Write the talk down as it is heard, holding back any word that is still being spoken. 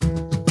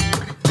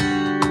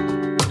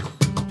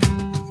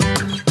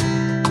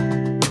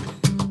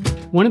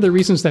one of the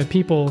reasons that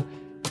people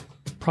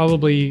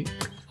probably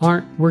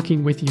aren't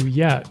working with you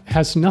yet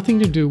has nothing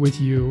to do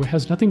with you,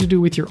 has nothing to do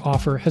with your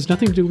offer, has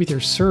nothing to do with your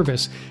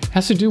service,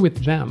 has to do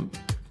with them.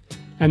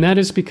 And that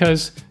is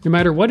because no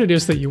matter what it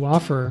is that you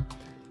offer,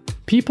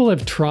 people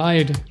have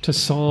tried to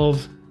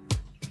solve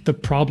the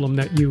problem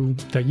that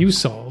you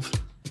solve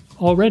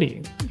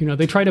already.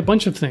 They tried a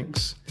bunch of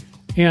things,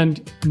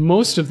 and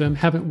most of them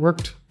haven't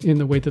worked in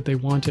the way that they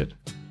wanted.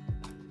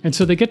 And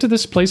so they get to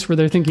this place where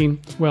they're thinking,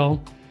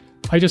 well,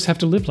 I just have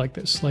to live like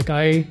this. Like,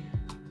 I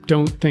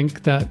don't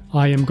think that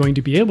I am going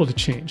to be able to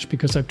change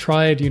because I've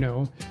tried,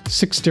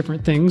 6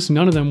 different things.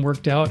 None of them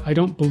worked out. I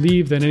don't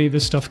believe that any of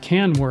this stuff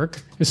can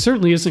work. It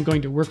certainly isn't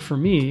going to work for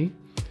me.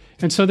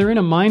 And so they're in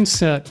a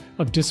mindset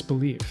of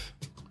disbelief.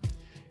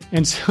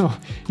 And so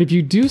if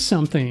you do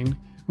something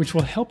which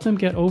will help them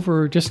get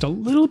over just a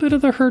little bit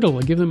of the hurdle,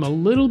 and give them a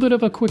little bit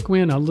of a quick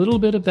win, a little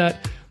bit of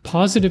that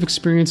positive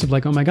experience of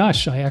like, oh my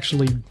gosh, I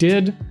actually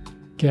did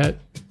get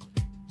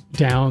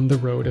down the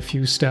road a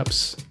few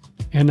steps.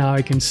 And now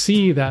I can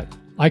see that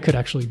I could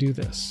actually do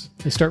this.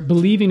 They start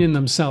believing in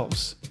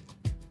themselves.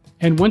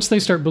 And once they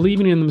start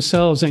believing in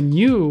themselves, and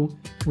you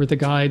were the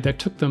guide that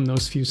took them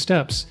those few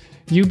steps,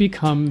 you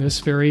become this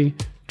very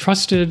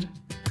trusted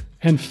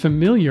and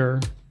familiar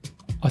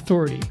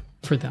authority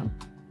for them.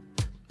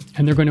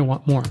 And they're going to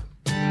want more.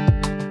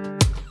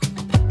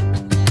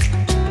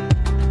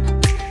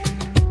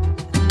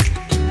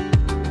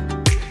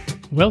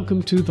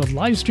 Welcome to the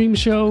live stream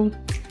show.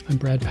 I'm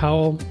Brad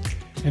Powell.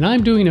 And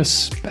I'm doing a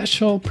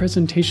special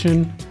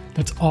presentation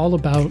that's all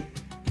about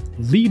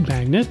lead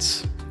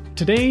magnets.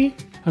 Today,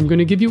 I'm going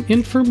to give you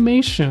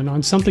information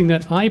on something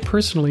that I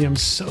personally am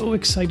so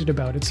excited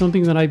about. It's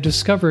something that I've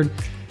discovered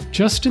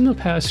just in the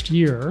past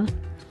year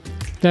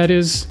that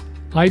is,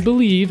 I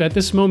believe, at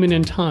this moment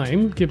in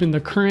time, given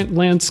the current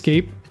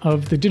landscape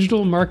of the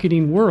digital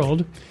marketing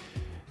world,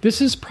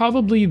 this is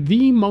probably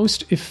the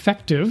most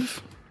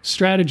effective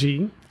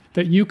strategy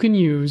that you can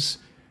use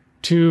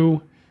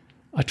to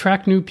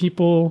attract new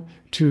people,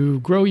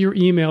 to grow your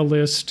email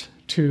list,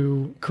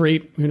 to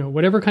create,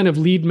 whatever kind of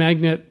lead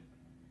magnet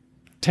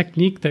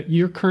technique that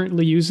you're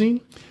currently using.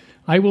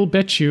 I will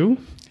bet you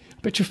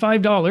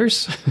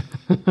 $5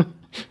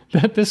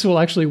 that this will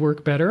actually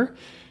work better.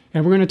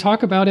 And we're going to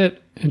talk about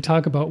it and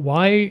talk about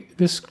why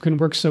this can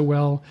work so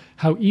well,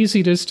 how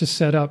easy it is to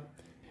set up.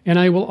 And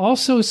I will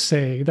also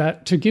say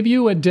that to give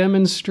you a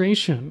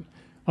demonstration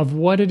of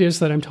what it is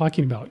that I'm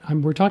talking about,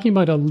 we're talking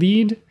about a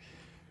lead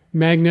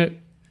magnet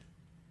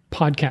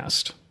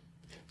podcast.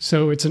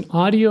 So it's an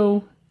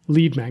audio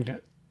lead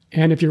magnet.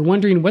 And if you're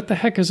wondering what the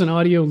heck is an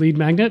audio lead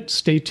magnet,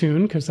 stay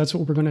tuned because that's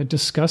what we're going to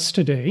discuss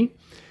today.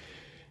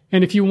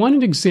 And if you want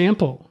an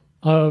example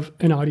of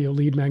an audio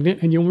lead magnet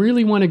and you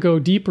really want to go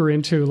deeper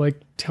into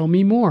tell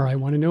me more, I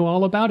want to know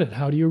all about it.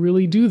 How do you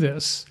really do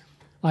this?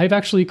 I've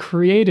actually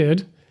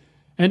created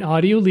an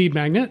audio lead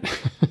magnet.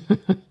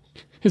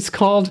 It's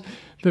called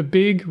the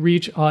Big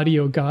Reach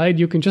Audio Guide.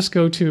 You can just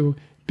go to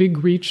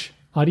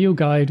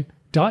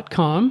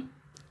bigreachaudioguide.com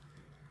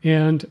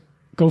and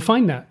go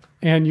find that.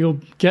 And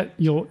you'll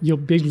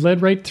be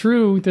led right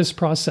through this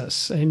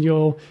process, and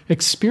you'll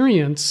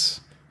experience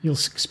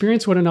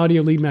what an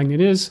audio lead magnet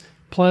is.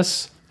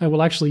 Plus, I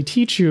will actually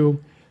teach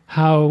you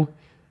how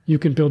you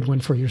can build one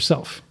for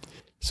yourself.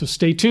 So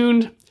stay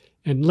tuned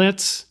and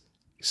let's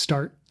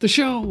start the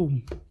show.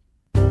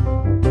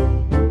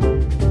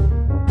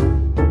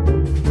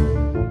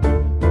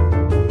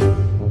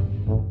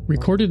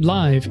 Recorded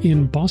live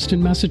in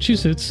Boston,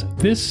 Massachusetts,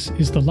 this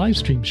is the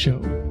Livestream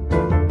Show.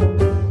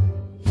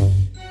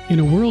 In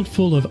a world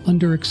full of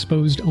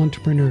underexposed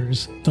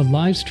entrepreneurs, the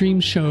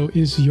Livestream Show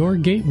is your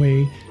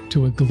gateway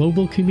to a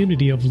global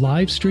community of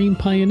livestream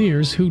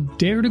pioneers who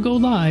dare to go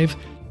live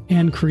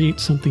and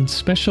create something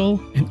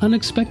special and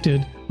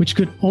unexpected, which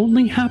could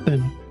only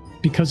happen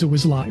because it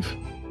was live.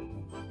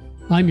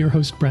 I'm your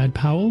host, Brad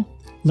Powell.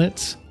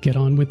 Let's get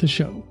on with the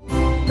show.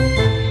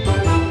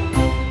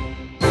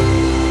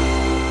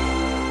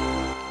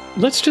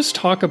 Let's just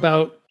talk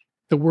about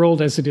the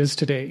world as it is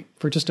today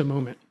for just a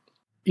moment.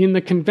 In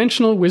the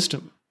conventional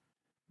wisdom,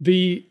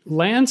 the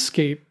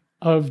landscape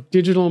of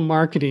digital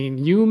marketing,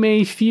 you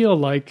may feel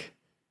like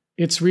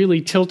it's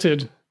really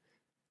tilted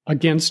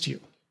against you,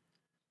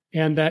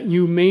 and that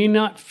you may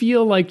not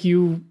feel like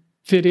you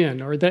fit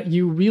in, or that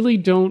you really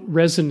don't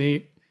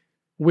resonate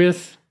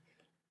with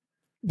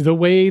the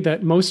way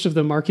that most of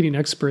the marketing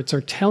experts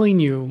are telling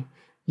you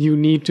you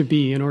need to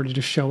be in order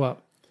to show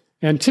up.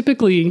 And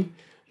typically,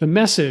 the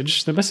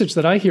message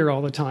that I hear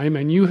all the time,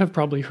 and you have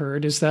probably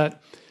heard, is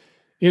that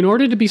in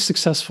order to be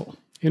successful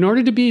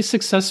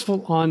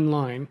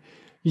online,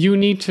 you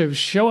need to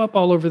show up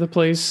all over the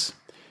place.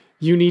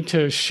 You need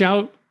to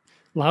shout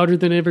louder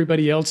than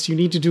everybody else. You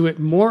need to do it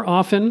more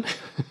often,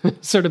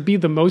 sort of be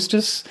the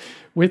mostest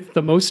with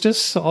the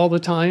mostest all the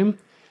time.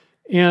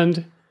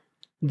 And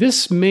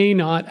this may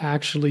not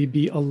actually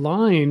be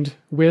aligned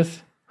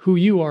with who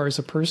you are as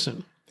a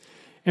person.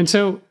 And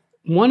so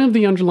one of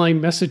the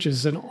underlying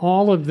messages in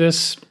all of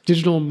this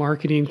digital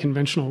marketing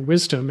conventional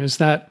wisdom is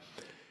that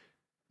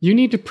You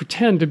need to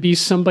pretend to be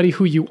somebody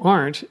who you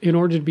aren't in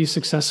order to be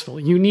successful.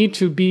 You need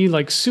to be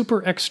like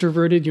super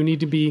extroverted. You need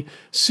to be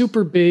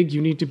super big.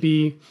 You need to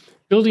be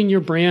building your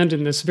brand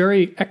in this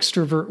very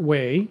extrovert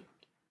way.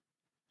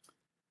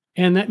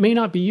 And that may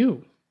not be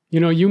you.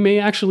 You may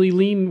actually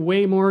lean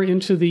way more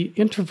into the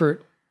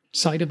introvert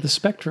side of the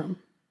spectrum.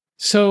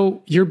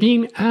 So you're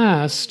being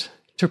asked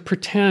to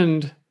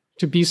pretend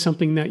to be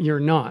something that you're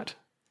not.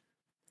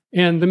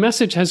 And the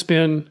message has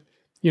been,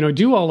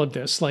 do all of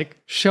this, like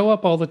show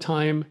up all the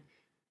time,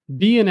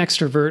 be an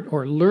extrovert,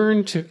 or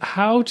learn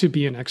how to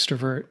be an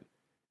extrovert,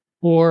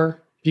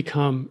 or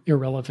become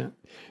irrelevant.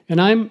 And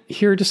I'm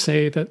here to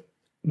say that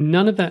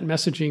none of that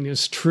messaging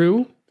is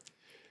true.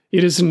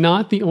 It is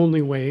not the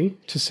only way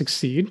to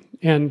succeed.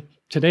 And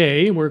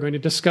today we're going to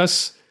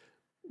discuss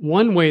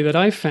one way that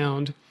I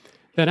found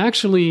that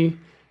actually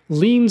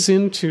leans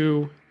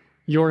into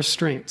your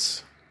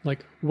strengths.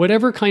 Like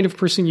whatever kind of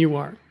person you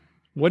are,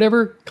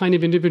 whatever kind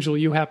of individual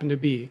you happen to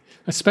be,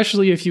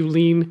 especially if you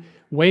lean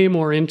way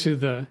more into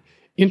the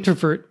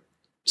introvert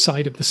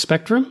side of the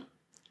spectrum,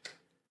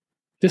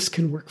 this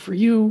can work for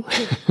you.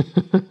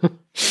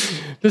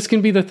 This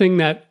can be the thing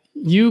that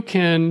you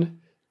can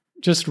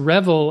just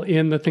revel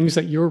in the things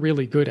that you're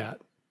really good at.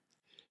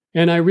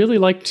 And I really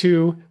like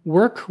to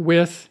work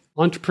with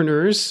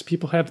entrepreneurs.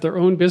 People have their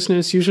own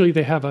business. Usually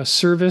they have a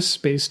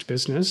service-based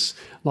business.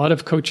 A lot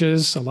of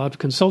coaches, a lot of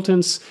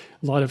consultants,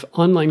 a lot of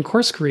online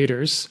course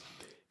creators.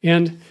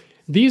 And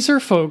these are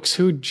folks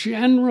who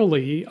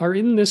generally are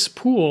in this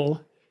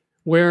pool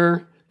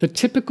where the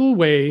typical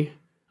way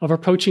of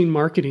approaching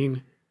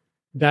marketing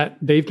that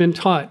they've been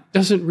taught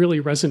doesn't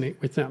really resonate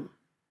with them.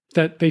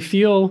 That they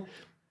feel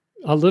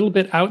a little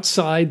bit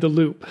outside the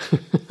loop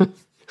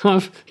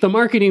of the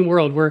marketing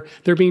world where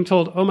they're being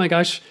told, oh my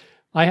gosh,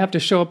 I have to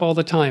show up all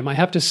the time. I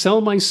have to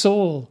sell my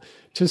soul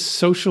to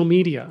social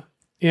media.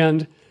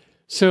 And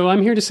so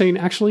I'm here to say,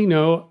 actually,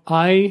 no,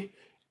 I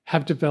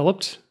have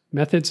developed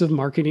methods of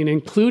marketing,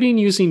 including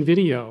using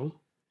video,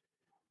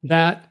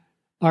 that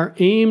are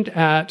aimed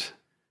at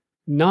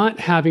not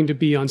having to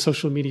be on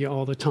social media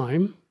all the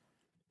time,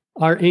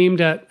 are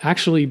aimed at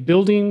actually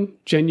building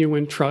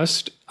genuine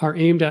trust, are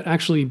aimed at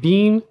actually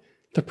being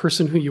the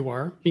person who you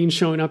are, being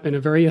shown up in a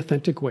very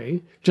authentic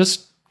way,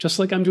 just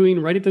like I'm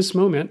doing right at this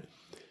moment,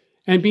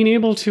 and being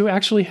able to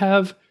actually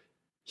have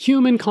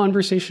human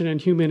conversation and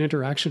human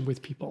interaction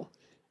with people.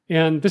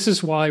 And this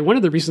is one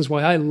of the reasons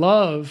why I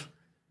love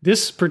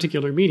this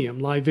particular medium,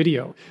 live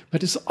video,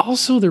 but it's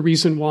also the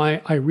reason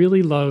why I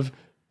really love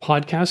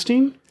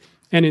podcasting.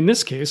 And in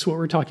this case, what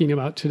we're talking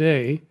about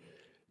today,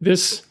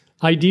 this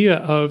idea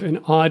of an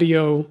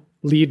audio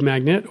lead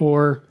magnet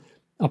or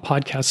a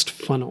podcast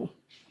funnel,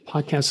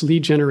 podcast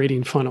lead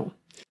generating funnel.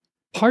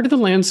 Part of the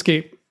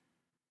landscape,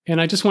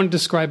 and I just want to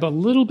describe a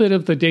little bit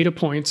of the data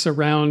points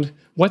around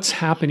what's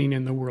happening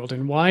in the world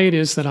and why it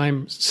is that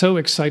I'm so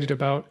excited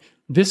about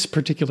this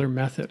particular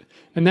method.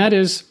 And that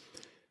is,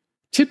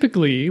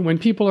 typically when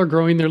people are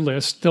growing their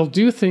list, they'll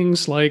do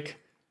things like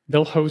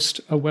they'll host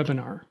a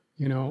webinar,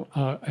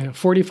 a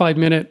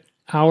 45-minute,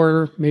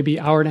 hour, maybe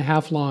hour and a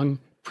half long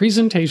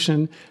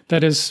presentation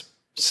that is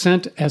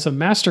sent as a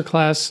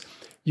masterclass.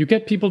 You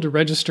get people to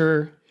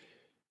register,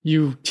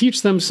 you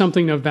teach them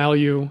something of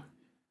value,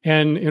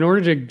 and in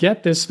order to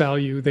get this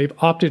value, they've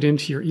opted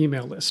into your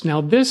email list.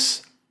 Now,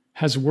 this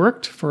has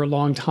worked for a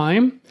long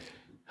time.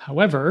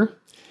 However,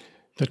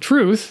 the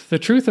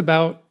truth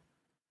about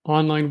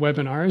online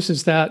webinars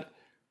is that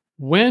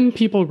when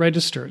people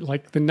register,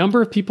 like the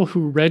number of people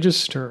who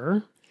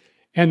register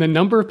and the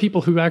number of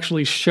people who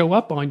actually show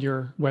up on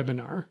your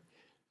webinar,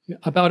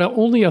 about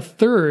only a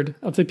third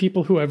of the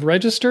people who have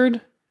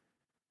registered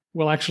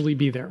will actually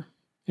be there.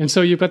 And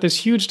so you've got this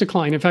huge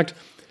decline. In fact,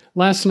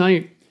 last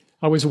night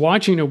I was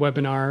watching a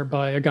webinar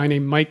by a guy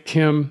named Mike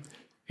Kim,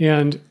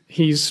 and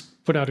he's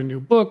put out a new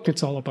book.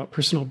 It's all about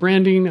personal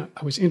branding.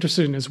 I was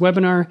interested in his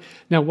webinar.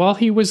 Now, while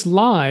he was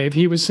live,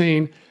 he was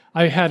saying,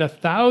 I had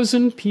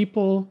 1,000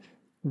 people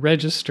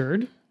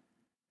registered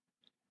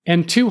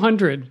and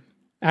 200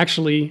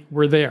 actually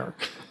were there.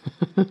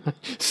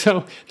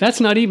 So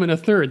that's not even a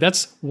third.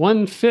 That's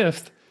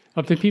 1/5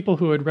 of the people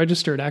who had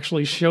registered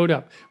actually showed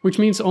up, which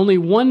means only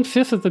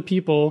 1/5 of the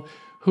people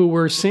who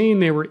were saying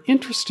they were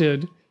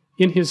interested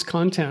in his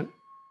content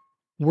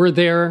were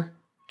there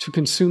to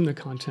consume the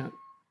content.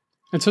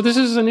 And so this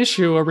is an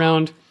issue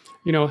around,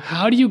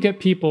 how do you get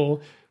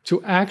people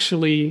to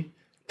actually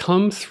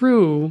come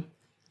through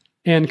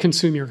and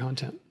consume your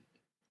content?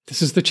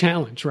 This is the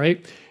challenge,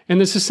 right?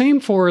 And it's the same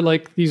for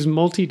like these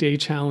multi-day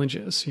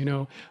challenges.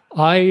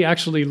 I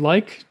actually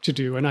like to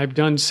do, and I've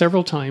done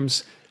several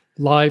times,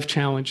 live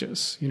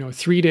challenges,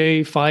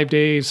 3-day, 5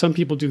 days. Some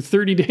people do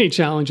 30-day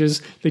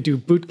challenges. They do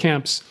boot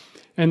camps.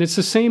 And it's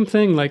the same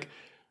thing, like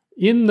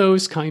in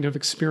those kind of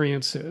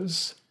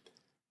experiences,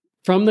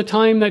 from the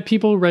time that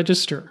people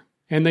register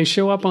and they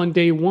show up on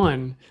day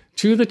one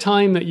to the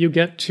time that you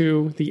get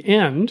to the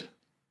end,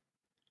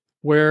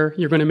 where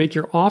you're going to make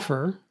your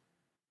offer,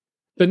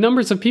 the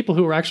numbers of people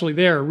who are actually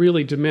there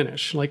really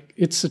diminish. Like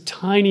it's a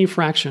tiny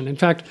fraction. In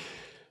fact,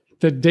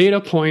 the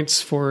data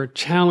points for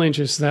challenge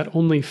is that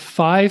only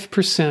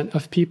 5%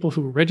 of people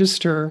who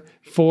register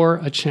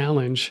for a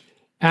challenge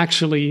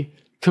actually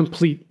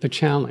complete the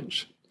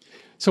challenge.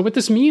 So what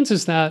this means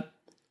is that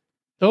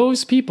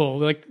those people,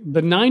 like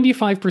the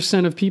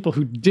 95% of people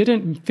who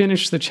didn't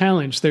finish the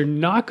challenge, they're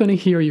not going to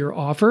hear your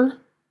offer.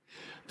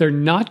 They're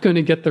not going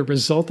to get the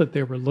result that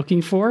they were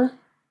looking for.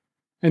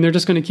 And they're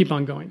just going to keep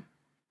on going.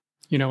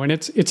 And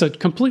it's a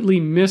completely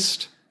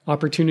missed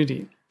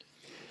opportunity.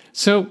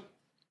 So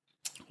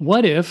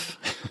what if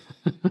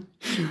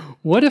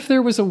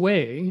there was a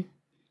way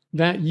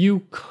that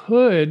you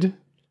could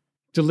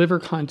deliver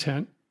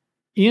content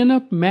in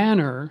a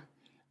manner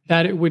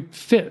that it would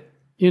fit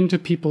into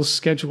people's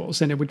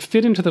schedules and it would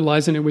fit into their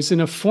lives, and it was in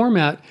a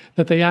format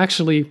that they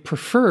actually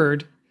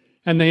preferred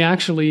and they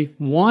actually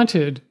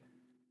wanted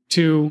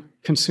to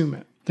consume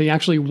it. They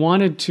actually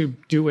wanted to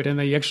do it, and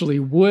they actually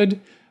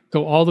would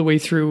go all the way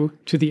through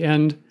to the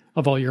end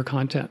of all your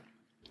content.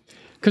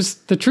 Because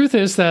the truth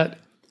is that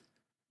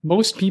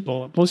most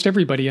people, most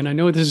everybody, and I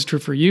know this is true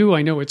for you,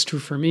 I know it's true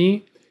for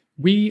me,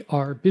 we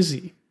are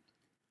busy.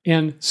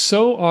 And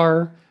so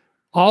are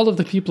all of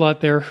the people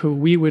out there who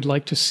we would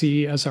like to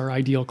see as our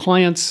ideal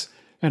clients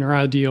and our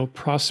ideal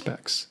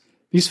prospects.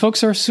 These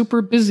folks are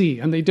super busy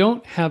and they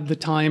don't have the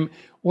time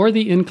or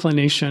the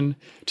inclination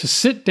to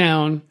sit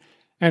down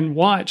and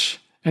watch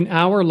an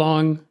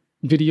hour-long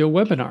video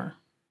webinar.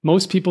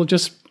 Most people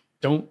just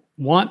don't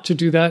want to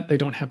do that. They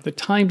don't have the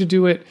time to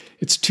do it.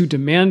 It's too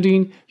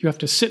demanding. You have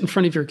to sit in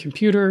front of your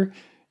computer.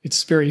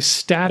 It's very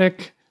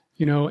static,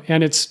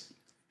 and it's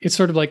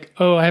sort of like,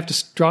 oh, I have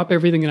to drop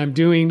everything that I'm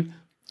doing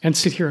and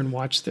sit here and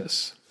watch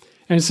this.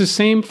 And it's the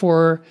same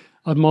for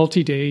a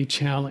multi-day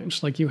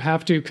challenge. Like you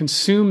have to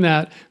consume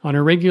that on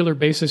a regular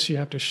basis. You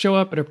have to show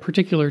up at a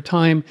particular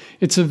time.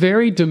 It's a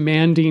very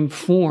demanding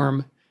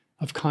form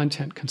of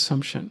content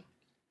consumption.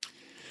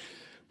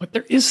 But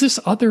there is this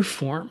other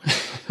form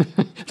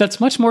that's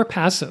much more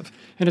passive,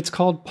 and it's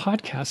called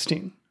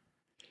podcasting.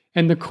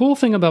 And the cool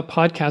thing about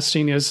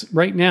podcasting is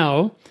right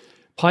now,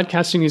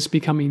 podcasting is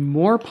becoming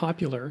more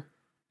popular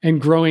and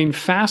growing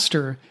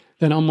faster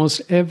than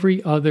almost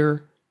every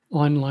other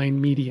online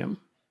medium.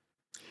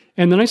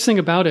 And the nice thing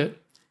about it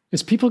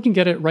is people can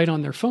get it right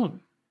on their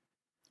phone.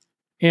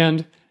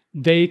 And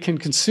they can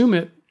consume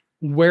it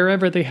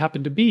wherever they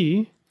happen to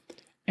be,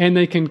 and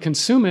they can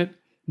consume it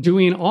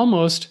doing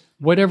almost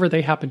whatever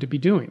they happen to be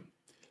doing.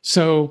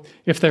 So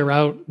if they're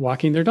out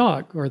walking their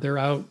dog, or they're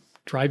out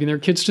driving their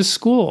kids to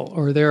school,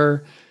 or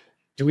they're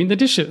doing the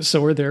dishes,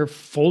 or they're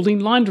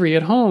folding laundry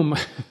at home,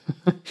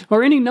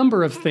 or any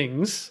number of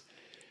things,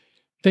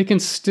 they can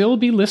still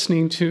be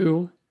listening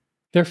to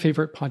their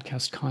favorite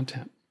podcast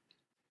content.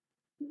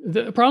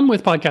 The problem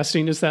with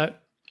podcasting is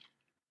that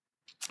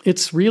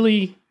it's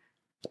really,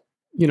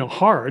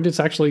 hard. It's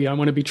actually, I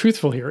want to be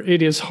truthful here.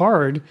 It is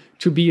hard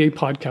to be a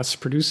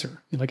podcast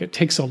producer. Like it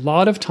takes a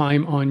lot of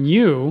time on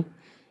you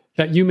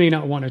that you may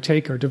not want to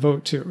take or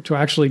devote to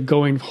actually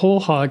going whole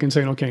hog and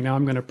saying, okay, now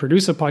I'm going to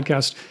produce a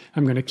podcast.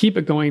 I'm going to keep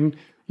it going,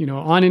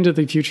 on into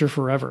the future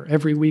forever,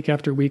 every week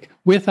after week,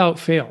 without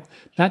fail.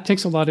 That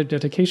takes a lot of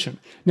dedication.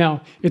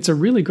 Now, it's a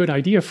really good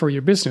idea for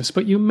your business,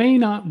 but you may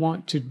not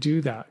want to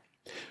do that.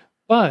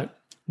 But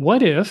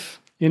what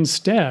if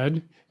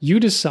instead you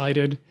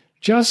decided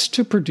just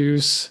to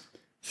produce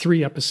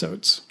 3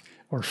 episodes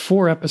or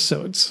 4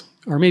 episodes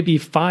or maybe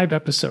 5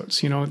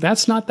 episodes?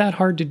 That's not that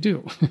hard to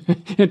do.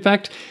 In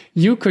fact,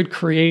 you could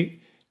create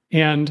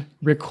and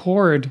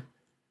record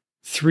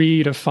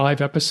 3 to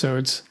 5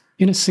 episodes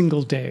in a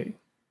single day.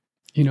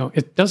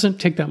 It doesn't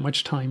take that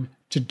much time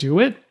to do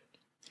it.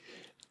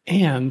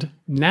 And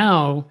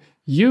now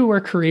you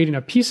are creating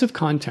a piece of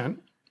content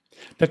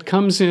that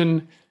comes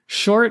in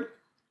short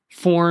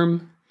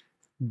form,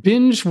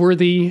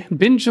 binge-worthy,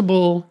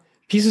 bingeable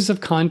pieces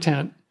of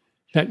content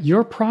that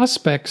your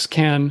prospects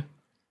can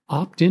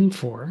opt in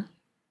for.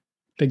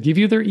 They give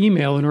you their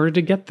email in order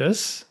to get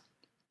this.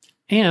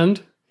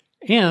 And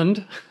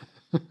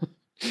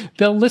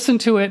they'll listen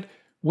to it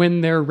when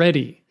they're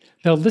ready.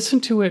 They'll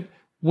listen to it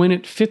when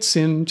it fits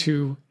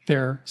into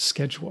their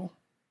schedule.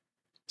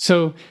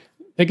 So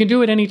they can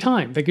do it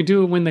anytime. They can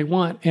do it when they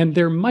want, and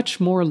they're much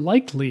more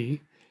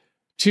likely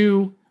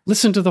to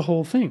listen to the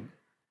whole thing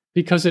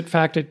because, in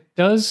fact, it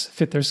does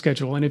fit their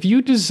schedule. And if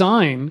you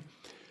design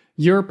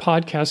your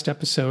podcast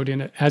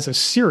episode as a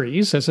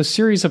series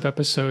of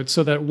episodes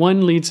so that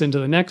one leads into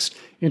the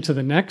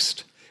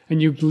next,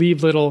 and you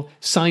leave little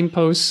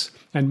signposts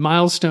and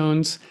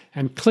milestones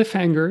and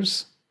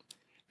cliffhangers,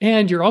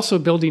 and you're also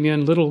building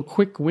in little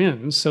quick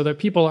wins so that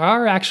people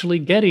are actually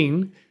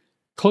getting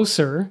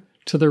closer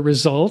to the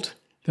result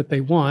that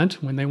they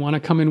want when they want to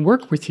come and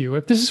work with you.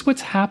 If this is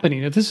what's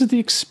happening, if this is the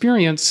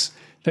experience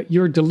that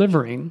you're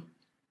delivering,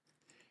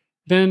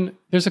 then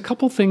there's a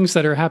couple things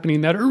that are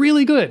happening that are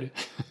really good.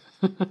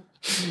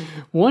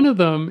 One of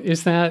them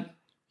is that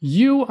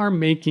you are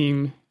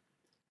making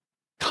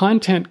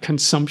content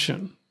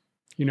consumption.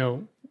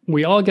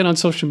 We all get on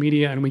social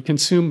media and we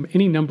consume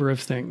any number of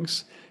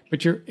things.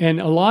 And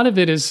a lot of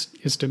it is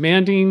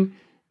demanding,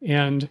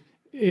 and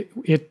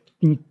it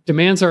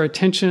demands our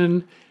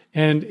attention,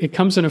 and it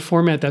comes in a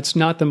format that's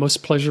not the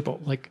most pleasurable.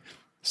 Like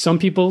some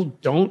people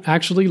don't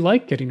actually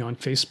like getting on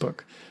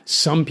Facebook.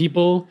 Some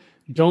people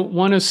don't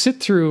want to sit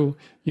through,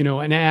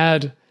 an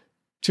ad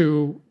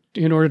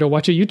in order to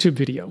watch a YouTube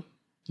video,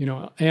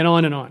 and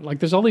on and on. Like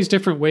there's all these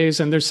different ways,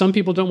 and there's some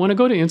people don't want to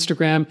go to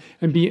Instagram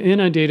and be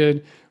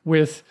inundated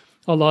with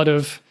a lot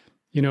of,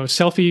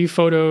 selfie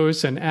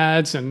photos and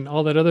ads and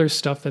all that other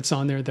stuff that's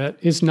on there that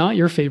is not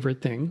your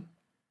favorite thing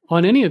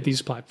on any of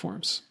these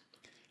platforms.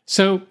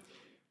 So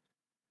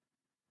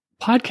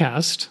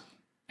podcast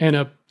and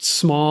a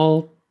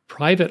small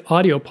private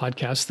audio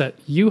podcast that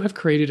you have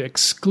created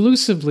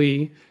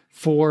exclusively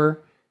for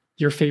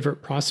your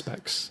favorite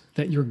prospects,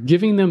 that you're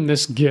giving them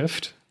this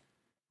gift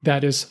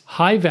that is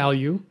high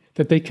value,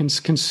 that they can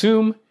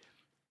consume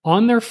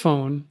on their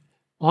phone,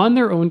 on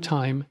their own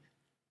time,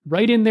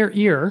 right in their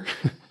ear.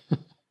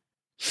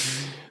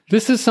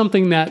 This is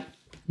something that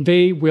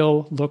they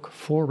will look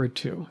forward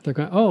to. They're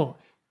going, oh,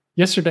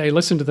 yesterday I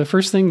listened to the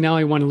first thing. Now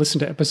I want to listen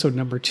to episode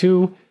number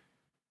 2.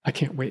 I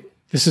can't wait.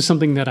 This is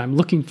something that I'm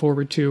looking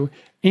forward to.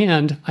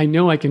 And I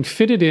know I can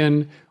fit it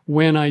in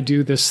when I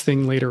do this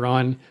thing later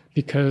on,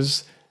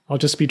 because I'll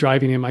just be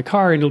driving in my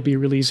car and it'll be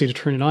really easy to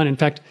turn it on. In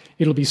fact,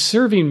 it'll be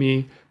serving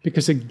me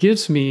because it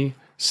gives me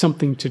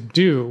something to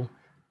do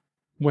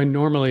when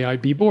normally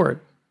I'd be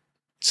bored.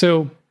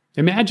 So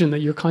imagine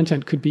that your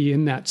content could be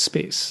in that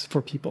space for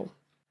people.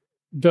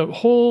 The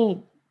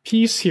whole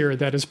piece here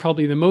that is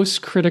probably the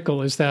most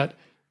critical is that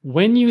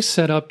when you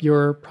set up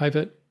your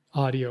private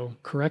audio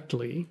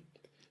correctly,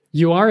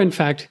 you are in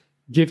fact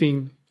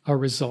giving a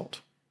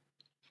result.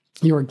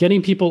 You are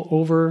getting people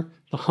over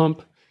the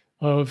hump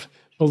of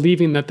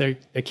believing that they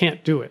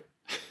can't do it.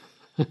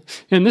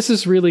 And this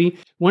is really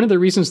one of the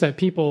reasons that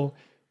people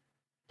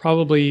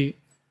probably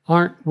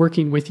aren't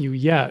working with you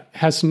yet.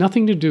 Has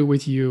nothing to do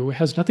with you,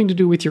 has nothing to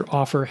do with your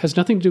offer, has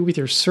nothing to do with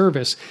your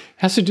service,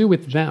 has to do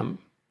with them.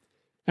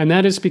 And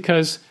that is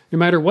because no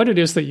matter what it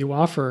is that you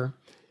offer,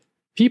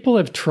 people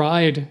have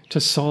tried to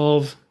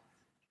solve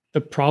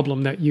the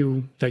problem that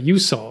you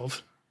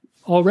solve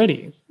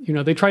already.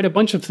 They tried a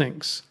bunch of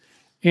things,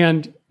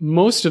 and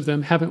most of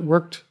them haven't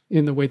worked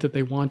in the way that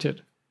they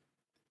wanted.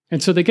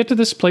 And so they get to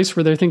this place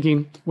where they're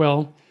thinking,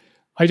 well,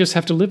 I just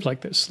have to live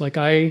like this. Like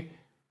I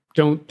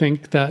don't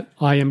think that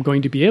I am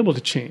going to be able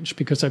to change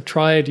because I've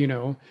tried,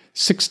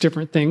 6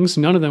 different things.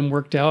 None of them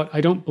worked out.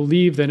 I don't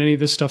believe that any of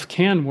this stuff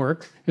can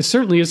work. It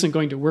certainly isn't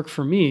going to work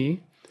for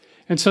me.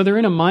 And so they're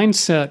in a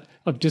mindset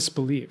of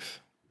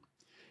disbelief.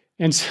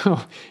 And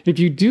so if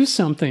you do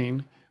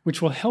something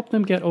which will help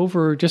them get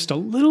over just a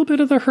little bit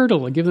of the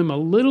hurdle and give them a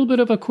little bit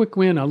of a quick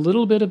win, a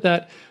little bit of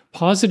that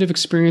positive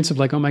experience of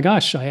like, oh my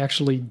gosh, I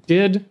actually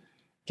did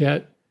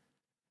get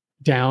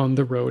down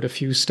the road a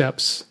few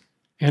steps.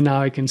 And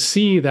now I can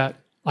see that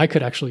I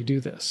could actually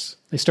do this.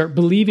 They start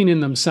believing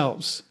in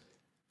themselves.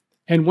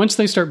 And once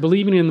they start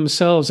believing in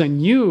themselves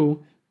and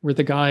you were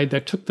the guide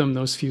that took them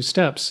those few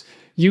steps,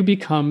 you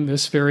become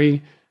this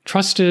very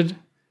trusted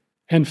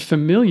and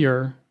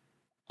familiar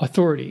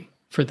authority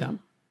for them.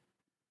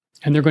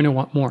 And they're going to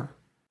want more.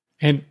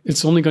 And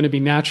it's only going to be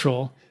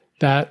natural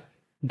that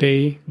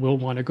they will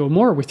want to go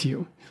more with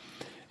you.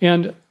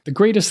 And the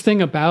greatest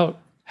thing about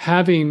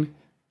having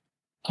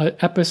an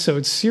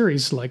episode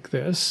series like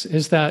this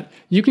is that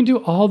you can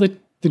do all the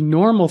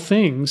normal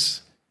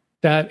things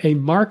that a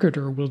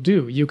marketer will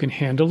do. You can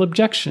handle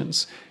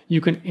objections.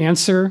 You can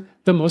answer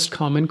the most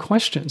common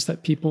questions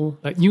that people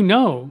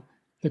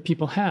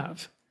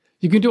have.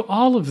 You can do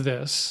all of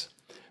this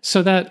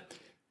so that,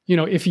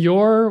 if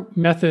your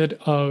method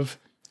of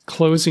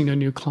closing a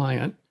new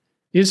client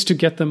is to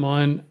get them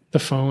on the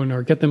phone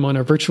or get them on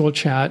a virtual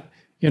chat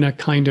in a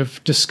kind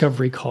of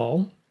discovery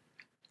call,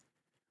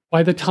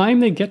 by the time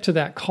they get to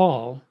that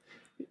call,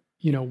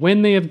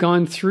 when they have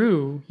gone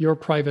through your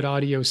private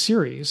audio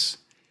series,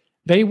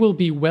 they will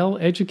be well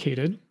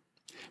educated.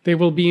 They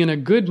will be in a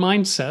good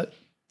mindset.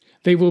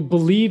 They will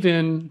believe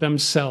in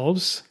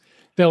themselves.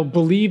 They'll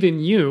believe in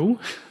you.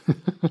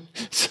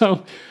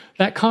 So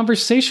that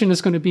conversation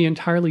is going to be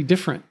entirely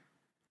different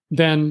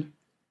than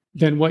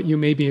what you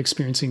may be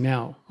experiencing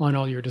now on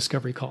all your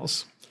discovery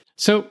calls.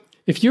 So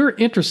if you're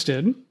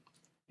interested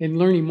in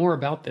learning more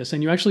about this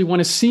and you actually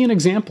want to see an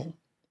example,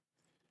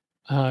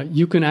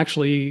 you can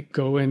actually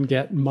go and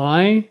get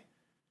my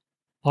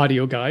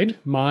audio guide,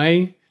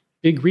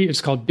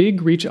 it's called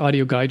Big Reach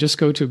Audio Guide. Just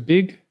go to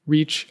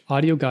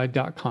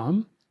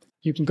bigreachaudioguide.com.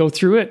 You can go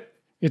through it.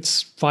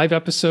 It's 5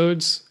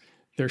 episodes.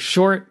 They're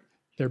short.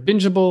 They're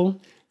bingeable.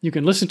 You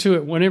can listen to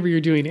it whenever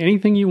you're doing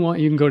anything you want.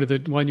 You can go to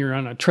when you're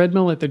on a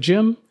treadmill at the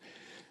gym,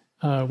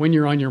 when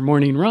you're on your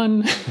morning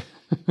run,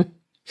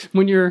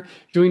 when you're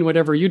doing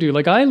whatever you do.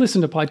 Like I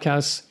listen to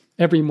podcasts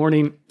every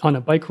morning on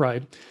a bike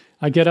ride.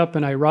 I get up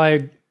and I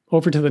ride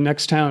over to the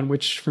next town,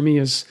 which for me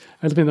is,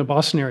 I live in the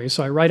Boston area.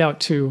 So I ride out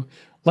to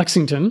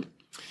Lexington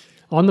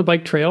on the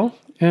bike trail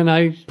and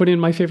I put in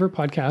my favorite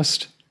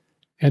podcast.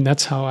 And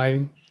that's how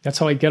I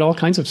get all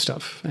kinds of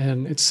stuff.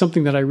 And it's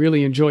something that I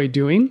really enjoy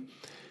doing.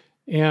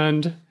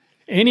 And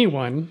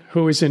anyone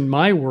who is in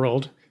my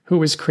world who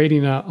was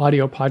creating an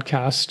audio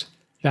podcast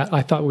that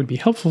I thought would be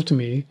helpful to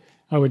me,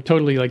 I would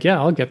totally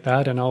I'll get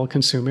that and I'll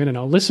consume it and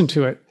I'll listen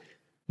to it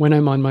when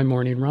I'm on my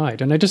morning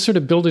ride. And I just sort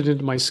of build it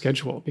into my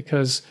schedule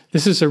because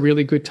this is a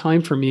really good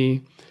time for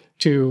me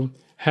to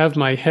have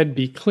my head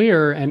be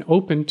clear and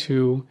open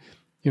to,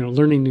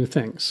 learning new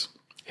things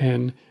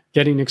and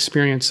getting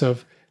experience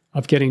of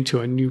getting to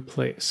a new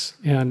place.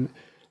 And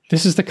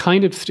this is the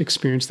kind of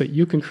experience that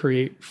you can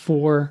create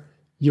for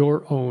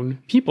your own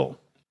people.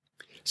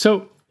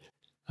 So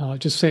I'll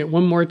just say it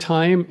one more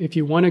time. If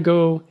you want to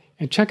go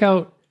and check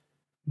out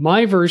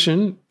my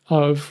version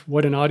of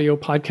what an audio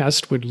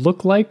podcast would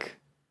look like,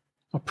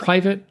 a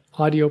private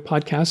audio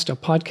podcast, a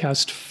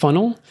podcast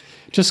funnel,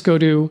 just go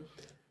to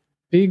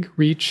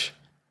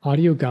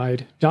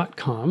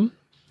bigreachaudioguide.com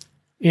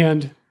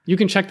and you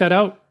can check that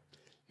out.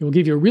 It will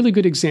give you a really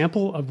good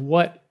example of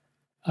what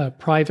a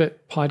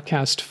private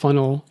podcast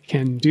funnel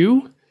can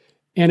do,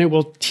 and it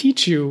will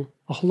teach you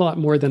a whole lot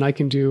more than I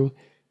can do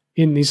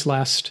in these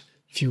last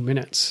few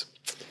minutes.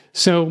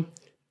 So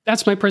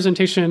that's my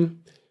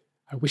presentation.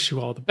 I wish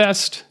you all the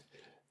best.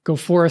 Go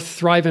forth,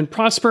 thrive, and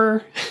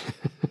prosper.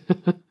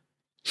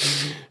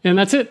 And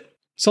that's it.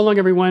 So long,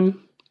 everyone.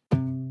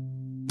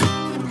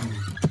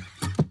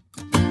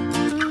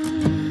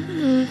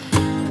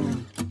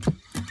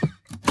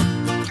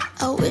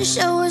 I wish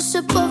I was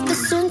above the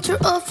center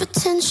of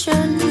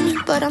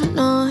attention, but I'm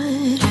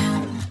not.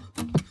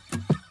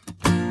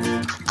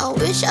 I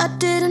wish I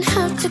didn't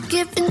have to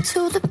give in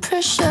to the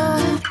pressure.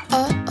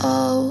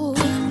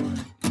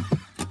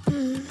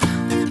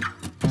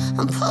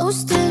 I'm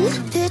posting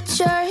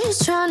pictures,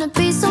 trying to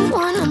be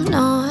someone I'm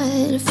not.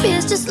 It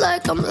feels just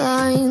like I'm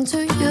lying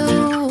to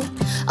you.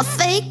 I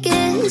fake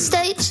it,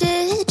 stage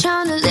it,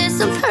 trying to live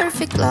some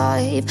perfect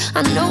life.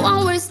 I know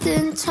I'm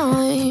wasting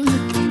time,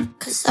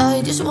 'cause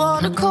I just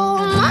wanna call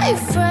my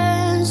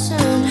friends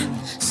and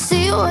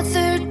see what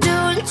they're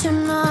doing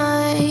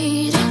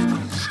tonight.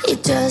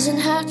 It doesn't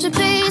have to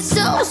be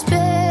so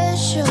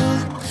special.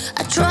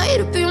 I try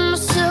to be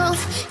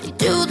myself, you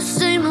do the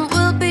same and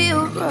we'll be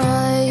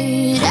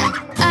alright.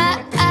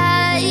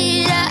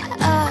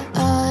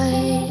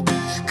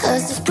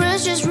 'Cause this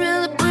pressure's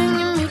really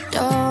bringing me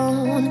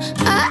down.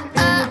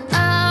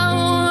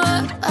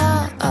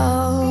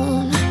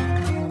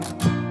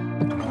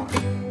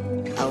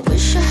 I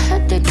wish I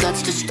had the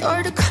guts to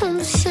start a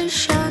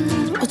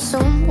conversation with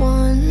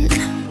someone.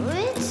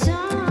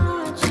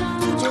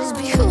 Just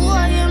be who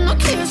I am, not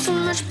care so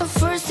much about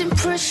first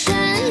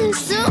impressions.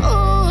 So,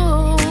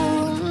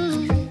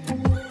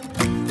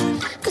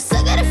 'cause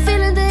I got a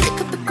feeling that it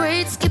could be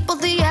great. Skip all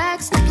the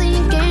acts, stop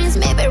playing games.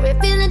 Maybe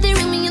reveal it, they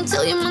ring me and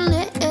tell you my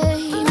name.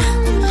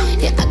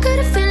 Yeah, I got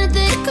a feeling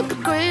that it could be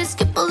great.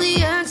 Skip all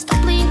the acts, stop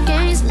playing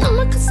games. No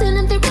one can sin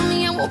and they ring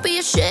me, I won't be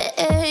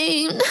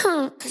ashamed.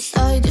 'Cause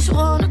I just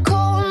wanna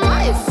call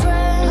my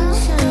friends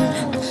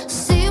and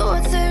see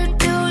what they're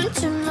doing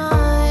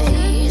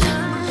tonight.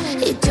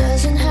 It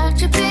doesn't have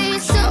to be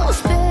so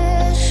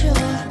special.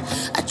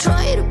 I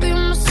try to be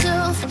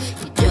myself,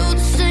 you do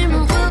the same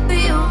and we'll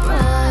be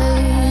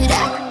alright.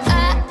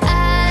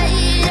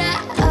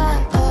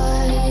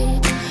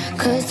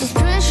 'Cause this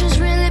pressure's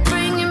really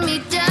bringing me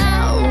down.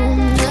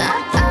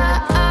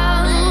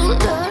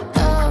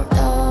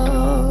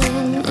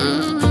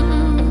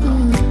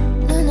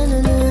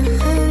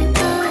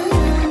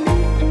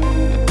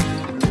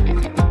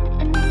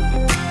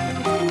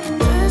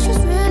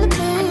 Pressure's really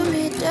bringing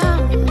me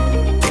down.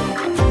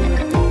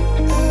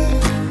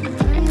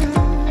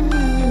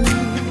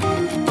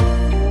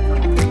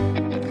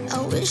 I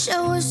wish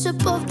I was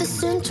above the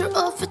center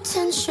of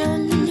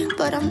attention,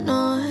 but I'm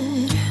not.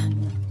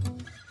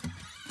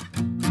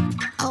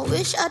 I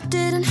wish I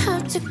didn't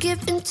have to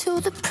give in to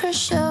the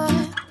pressure.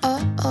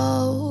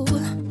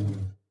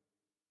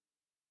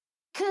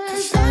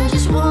 'Cause I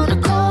just wanna